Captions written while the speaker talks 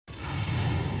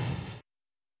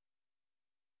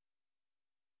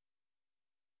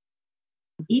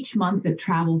Each month that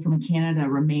travel from Canada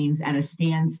remains at a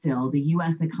standstill, the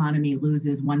U.S. economy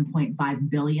loses 1.5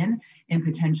 billion in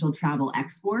potential travel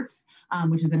exports,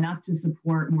 which is enough to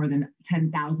support more than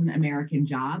 10,000 American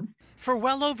jobs. For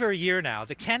well over a year now,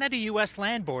 the Canada-U.S.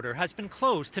 land border has been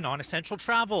closed to non-essential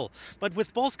travel. But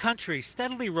with both countries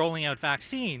steadily rolling out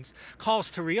vaccines,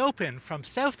 calls to reopen from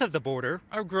south of the border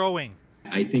are growing.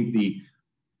 I think the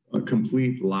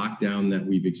complete lockdown that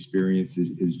we've experienced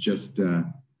is just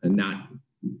not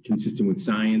consistent with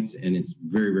science, and it's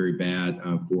very, very bad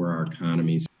for our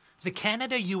economies. The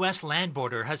Canada-U.S. land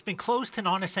border has been closed to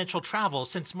non-essential travel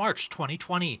since March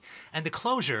 2020, and the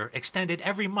closure extended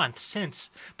every month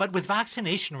since. But with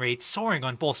vaccination rates soaring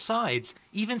on both sides,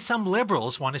 even some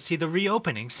Liberals want to see the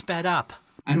reopening sped up.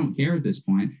 I don't care at this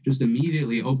point. Just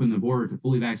immediately open the border to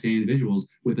fully vaccinated individuals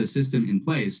with a system in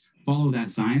place. Follow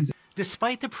that science.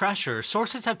 Despite the pressure,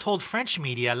 sources have told French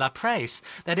media La Presse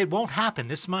that it won't happen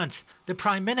this month. The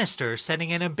Prime Minister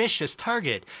setting an ambitious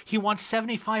target. He wants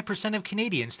 75% of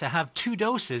Canadians to have 2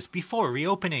 doses before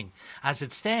reopening. As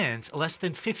it stands, less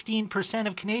than 15%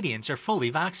 of Canadians are fully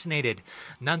vaccinated.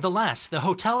 Nonetheless, the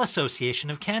Hotel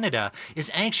Association of Canada is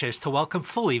anxious to welcome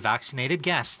fully vaccinated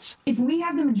guests. If we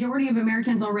have the majority of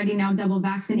Americans already now double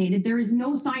vaccinated, there is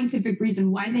no scientific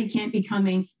reason why they can't be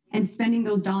coming and spending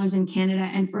those dollars in Canada,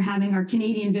 and for having our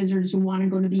Canadian visitors who want to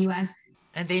go to the U.S.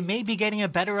 And they may be getting a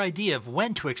better idea of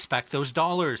when to expect those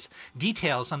dollars.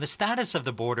 Details on the status of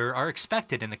the border are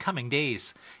expected in the coming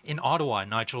days. In Ottawa,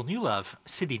 Nigel Newlove,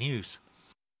 City News.